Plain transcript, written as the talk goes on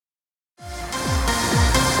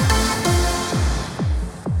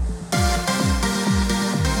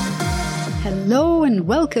Hello and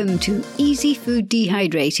welcome to Easy Food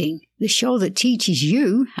Dehydrating, the show that teaches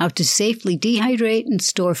you how to safely dehydrate and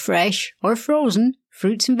store fresh or frozen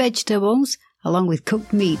fruits and vegetables along with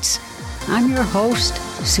cooked meats. I'm your host,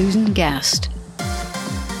 Susan Gast.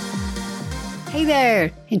 Hey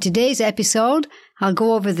there! In today's episode, I'll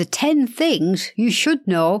go over the 10 things you should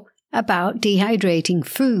know about dehydrating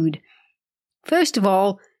food. First of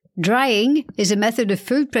all, drying is a method of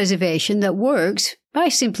food preservation that works by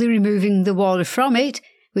simply removing the water from it,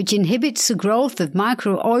 which inhibits the growth of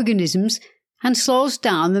microorganisms and slows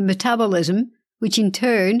down the metabolism, which in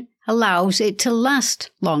turn allows it to last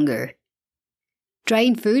longer.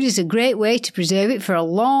 Drying food is a great way to preserve it for a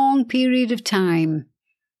long period of time.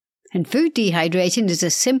 And food dehydrating is a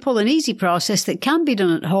simple and easy process that can be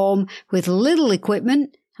done at home with little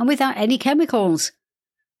equipment and without any chemicals.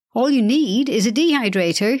 All you need is a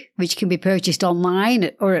dehydrator, which can be purchased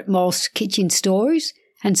online or at most kitchen stores,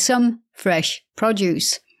 and some fresh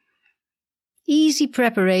produce. Easy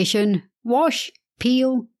preparation: wash,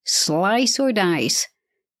 peel, slice or dice.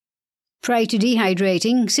 Prior to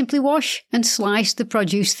dehydrating, simply wash and slice the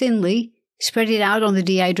produce thinly, spread it out on the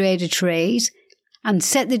dehydrator trays, and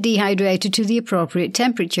set the dehydrator to the appropriate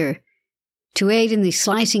temperature. To aid in the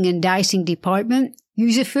slicing and dicing department,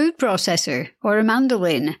 use a food processor or a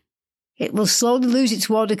mandolin. It will slowly lose its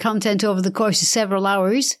water content over the course of several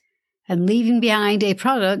hours, and leaving behind a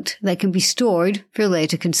product that can be stored for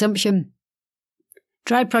later consumption.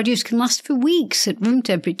 Dried produce can last for weeks at room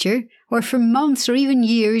temperature, or for months or even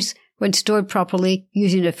years when stored properly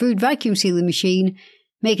using a food vacuum sealing machine,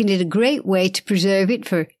 making it a great way to preserve it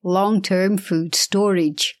for long-term food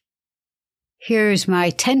storage. Here's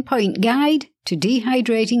my 10-point guide to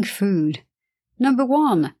dehydrating food. Number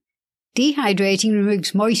 1. Dehydrating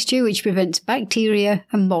removes moisture, which prevents bacteria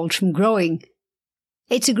and mold from growing.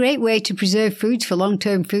 It's a great way to preserve foods for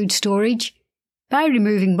long-term food storage. By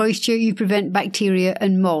removing moisture, you prevent bacteria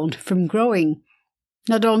and mold from growing.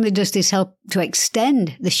 Not only does this help to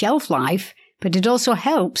extend the shelf life, but it also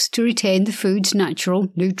helps to retain the food's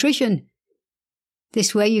natural nutrition.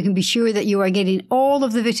 This way you can be sure that you are getting all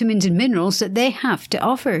of the vitamins and minerals that they have to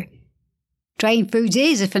offer. Drying foods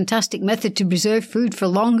is a fantastic method to preserve food for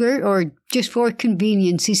longer or just for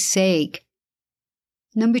convenience's sake.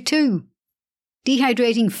 Number 2.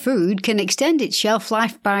 Dehydrating food can extend its shelf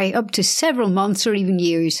life by up to several months or even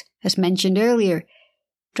years, as mentioned earlier.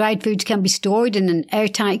 Dried foods can be stored in an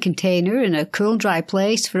airtight container in a cool, dry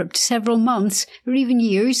place for up to several months or even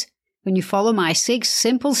years when you follow my 6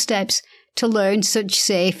 simple steps to learn such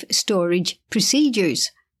safe storage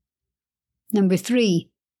procedures. Number 3.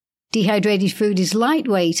 Dehydrated food is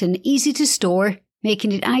lightweight and easy to store,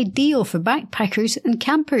 making it ideal for backpackers and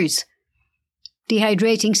campers.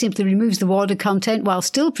 Dehydrating simply removes the water content while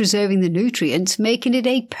still preserving the nutrients, making it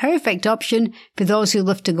a perfect option for those who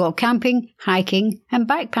love to go camping, hiking, and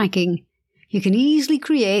backpacking. You can easily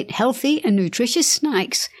create healthy and nutritious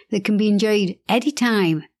snacks that can be enjoyed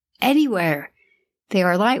anytime, anywhere. They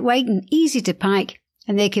are lightweight and easy to pack,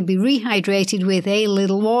 and they can be rehydrated with a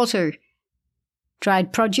little water.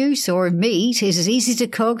 Dried produce or meat is as easy to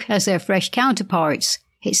cook as their fresh counterparts.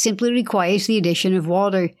 It simply requires the addition of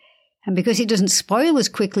water. And because it doesn't spoil as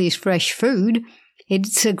quickly as fresh food,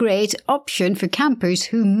 it's a great option for campers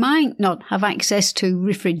who might not have access to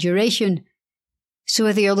refrigeration. So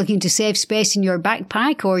whether you're looking to save space in your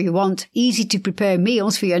backpack or you want easy-to-prepare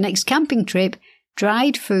meals for your next camping trip,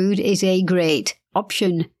 dried food is a great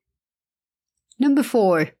option. Number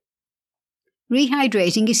 4.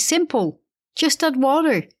 Rehydrating is simple. Just add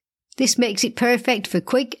water. This makes it perfect for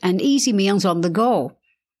quick and easy meals on the go.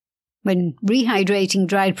 When rehydrating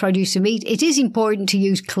dried produce or meat, it is important to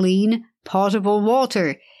use clean, potable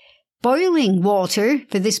water. Boiling water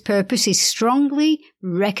for this purpose is strongly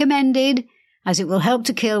recommended, as it will help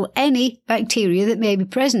to kill any bacteria that may be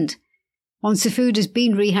present. Once the food has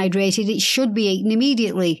been rehydrated, it should be eaten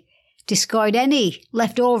immediately. Discard any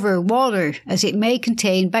leftover water, as it may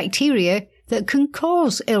contain bacteria that can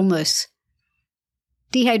cause illness.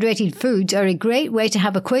 Dehydrated foods are a great way to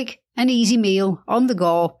have a quick and easy meal on the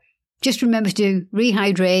go. Just remember to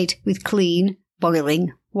rehydrate with clean,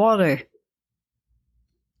 boiling water.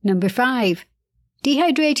 Number 5.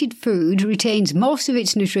 Dehydrated food retains most of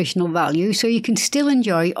its nutritional value, so you can still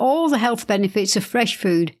enjoy all the health benefits of fresh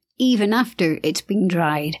food even after it's been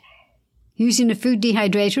dried. Using a food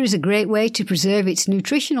dehydrator is a great way to preserve its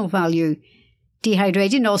nutritional value.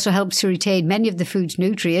 Dehydrating also helps to retain many of the food's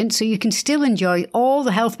nutrients, so you can still enjoy all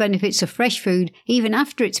the health benefits of fresh food even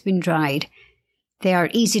after it's been dried. They are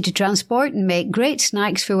easy to transport and make great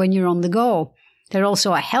snacks for when you're on the go. They're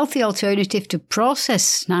also a healthy alternative to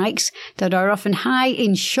processed snacks that are often high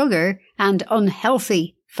in sugar and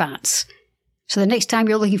unhealthy fats. So the next time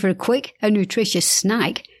you're looking for a quick and nutritious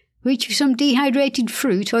snack, reach for some dehydrated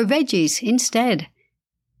fruit or veggies instead.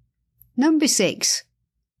 Number 6.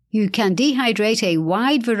 You can dehydrate a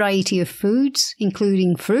wide variety of foods,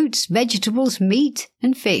 including fruits, vegetables, meat,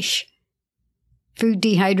 and fish. Food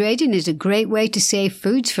dehydrating is a great way to save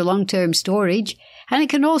foods for long-term storage, and it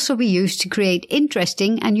can also be used to create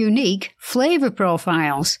interesting and unique flavour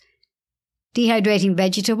profiles. Dehydrating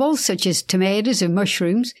vegetables such as tomatoes or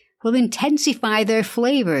mushrooms will intensify their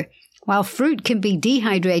flavour, while fruit can be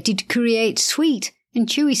dehydrated to create sweet and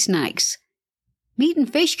chewy snacks. Meat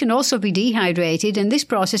and fish can also be dehydrated, and this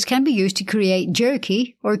process can be used to create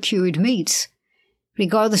jerky or cured meats.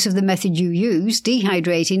 Regardless of the method you use,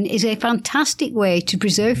 dehydrating is a fantastic way to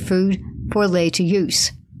preserve food for later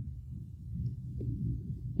use.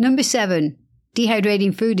 Number 7.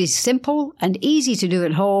 Dehydrating food is simple and easy to do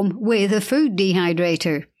at home with a food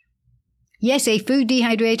dehydrator. Yes, a food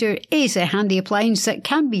dehydrator is a handy appliance that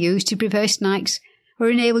can be used to prepare snacks or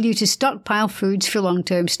enable you to stockpile foods for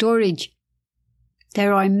long-term storage.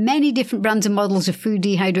 There are many different brands and models of food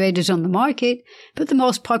dehydrators on the market, but the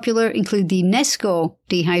most popular include the Nesco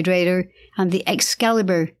dehydrator and the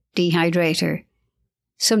Excalibur dehydrator.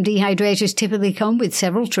 Some dehydrators typically come with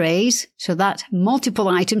several trays, so that multiple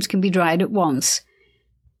items can be dried at once.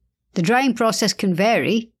 The drying process can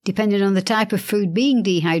vary, depending on the type of food being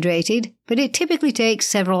dehydrated, but it typically takes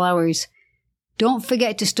several hours. Don't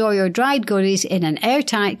forget to store your dried goodies in an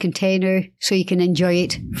airtight container so you can enjoy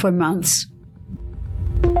it for months.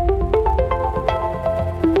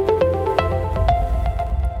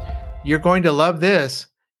 You're going to love this.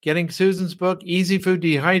 Getting Susan's book, Easy Food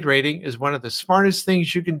Dehydrating, is one of the smartest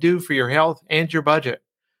things you can do for your health and your budget.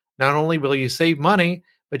 Not only will you save money,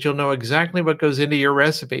 but you'll know exactly what goes into your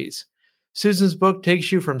recipes. Susan's book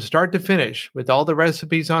takes you from start to finish with all the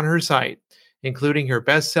recipes on her site, including her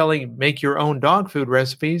best-selling make-your-own dog food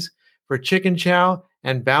recipes for chicken chow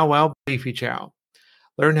and bow wow beefy chow.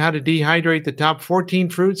 Learn how to dehydrate the top 14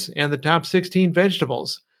 fruits and the top 16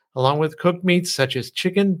 vegetables, along with cooked meats such as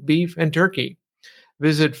chicken, beef, and turkey.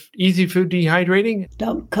 Visit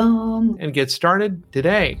easyfooddehydrating.com and get started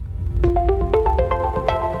today.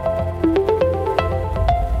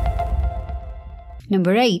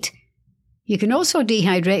 Number 8. You can also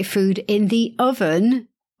dehydrate food in the oven,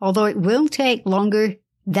 although it will take longer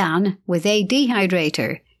than with a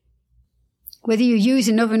dehydrator. Whether you use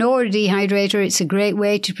an oven or a dehydrator, it's a great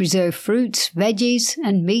way to preserve fruits, veggies,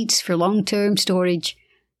 and meats for long-term storage.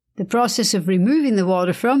 The process of removing the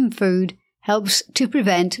water from food helps to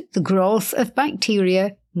prevent the growth of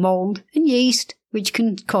bacteria, mold, and yeast, which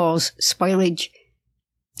can cause spoilage.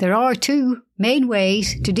 There are 2 main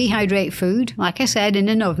ways to dehydrate food, like I said, in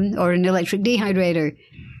an oven or an electric dehydrator.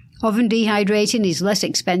 Oven dehydrating is less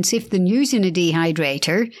expensive than using a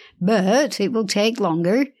dehydrator, but it will take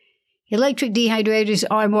longer. Electric dehydrators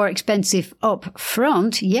are more expensive up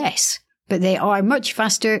front, yes, but they are much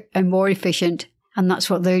faster and more efficient, and that's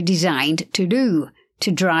what they're designed to do,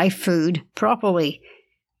 to dry food properly.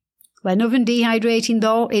 When oven dehydrating,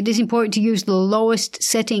 though, it is important to use the lowest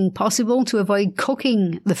setting possible to avoid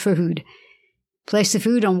cooking the food. Place the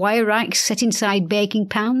food on wire racks set inside baking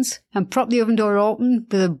pans and prop the oven door open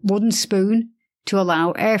with a wooden spoon to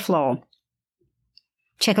allow airflow.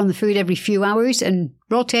 Check on the food every few hours and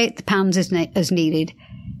rotate the pans as needed.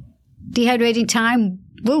 Dehydrating time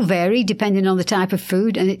will vary depending on the type of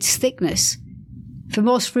food and its thickness. For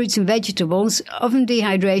most fruits and vegetables, oven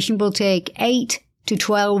dehydration will take 8 to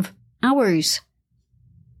 12 hours.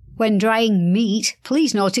 When drying meat,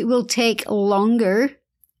 please note it will take longer,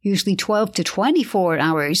 usually 12 to 24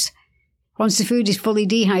 hours. Once the food is fully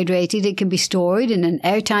dehydrated, it can be stored in an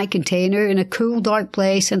airtight container in a cool, dark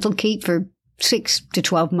place and it'll keep for 6 to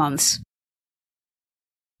 12 months.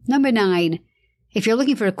 Number 9. If you're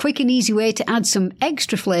looking for a quick and easy way to add some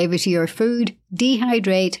extra flavour to your food,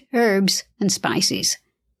 dehydrate herbs and spices.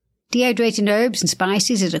 Dehydrating herbs and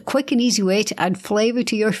spices is a quick and easy way to add flavour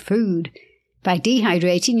to your food. By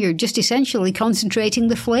dehydrating, you're just essentially concentrating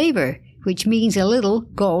the flavour, which means a little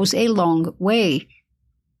goes a long way.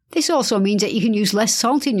 This also means that you can use less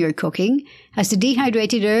salt in your cooking, as the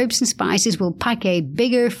dehydrated herbs and spices will pack a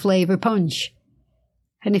bigger flavour punch.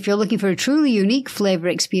 And if you're looking for a truly unique flavour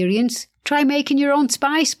experience, try making your own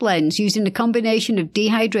spice blends using a combination of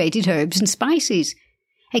dehydrated herbs and spices.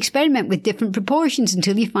 Experiment with different proportions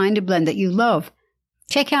until you find a blend that you love.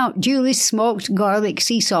 Check out Julie's Smoked Garlic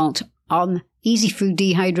Sea Salt on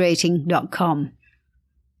easyfooddehydrating.com.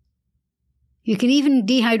 You can even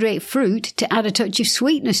dehydrate fruit to add a touch of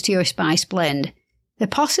sweetness to your spice blend. The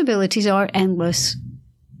possibilities are endless.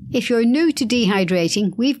 If you're new to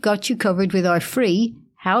dehydrating, we've got you covered with our free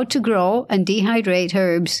How to Grow and Dehydrate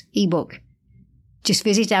Herbs ebook. Just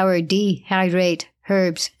visit our Dehydrate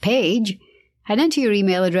Herbs page and enter your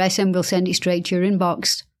email address and we'll send it straight to your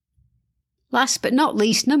inbox. Last but not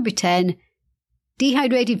least, number 10.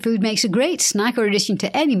 Dehydrated food makes a great snack or addition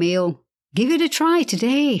to any meal. Give it a try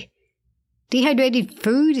today. Dehydrated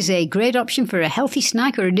food is a great option for a healthy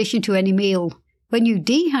snack or addition to any meal. When you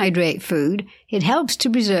dehydrate food, it helps to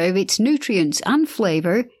preserve its nutrients and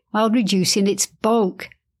flavour while reducing its bulk.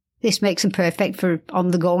 This makes them perfect for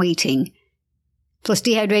on-the-go eating. Plus,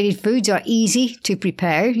 dehydrated foods are easy to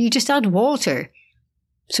prepare. You just add water.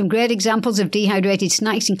 Some great examples of dehydrated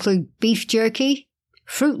snacks include beef jerky,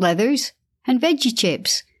 fruit leathers, and veggie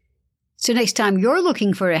chips. So next time you're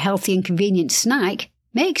looking for a healthy and convenient snack,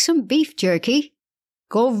 make some beef jerky.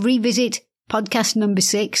 Go revisit podcast number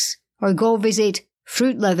 6 or go visit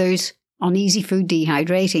Fruit Leathers on Easy Food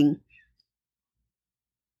Dehydrating.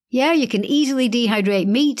 Yeah, you can easily dehydrate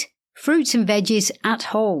meat, fruits and veggies at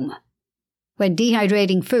home. When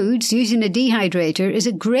dehydrating foods, using a dehydrator is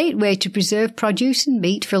a great way to preserve produce and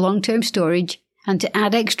meat for long-term storage and to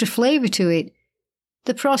add extra flavour to it.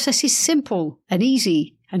 The process is simple and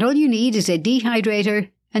easy, and all you need is a dehydrator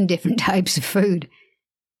and different types of food.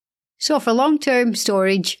 So for long-term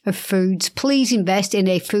storage of foods, please invest in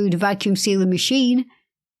a food vacuum sealer machine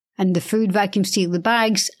and the food vacuum sealer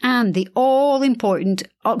bags and the all-important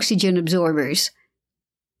oxygen absorbers.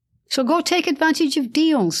 So go take advantage of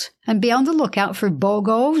deals and be on the lookout for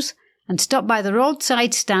BOGOs and stop by the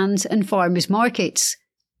roadside stands and farmers markets.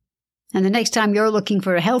 And the next time you're looking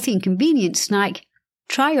for a healthy and convenient snack,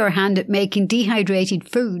 try your hand at making dehydrated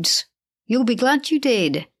foods. You'll be glad you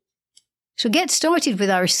did. So get started with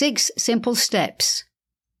our 6 simple steps.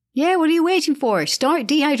 Yeah, what are you waiting for? Start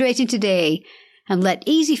dehydrating today and let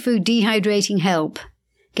Easy Food Dehydrating help.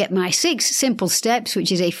 Get my 6 simple steps,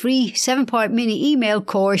 which is a free 7-part mini email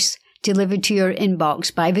course delivered to your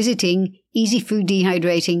inbox by visiting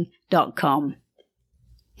easyfooddehydrating.com.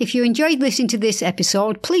 If you enjoyed listening to this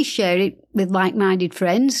episode, please share it with like-minded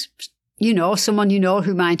friends. Someone you know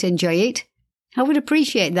who might enjoy it. I would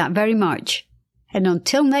appreciate that very much. And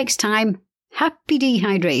until next time, happy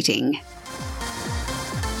dehydrating.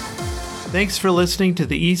 Thanks for listening to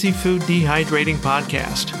the Easy Food Dehydrating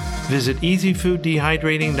podcast. Visit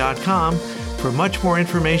easyfooddehydrating.com for much more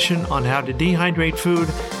information on how to dehydrate food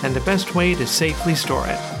and the best way to safely store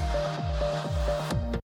it.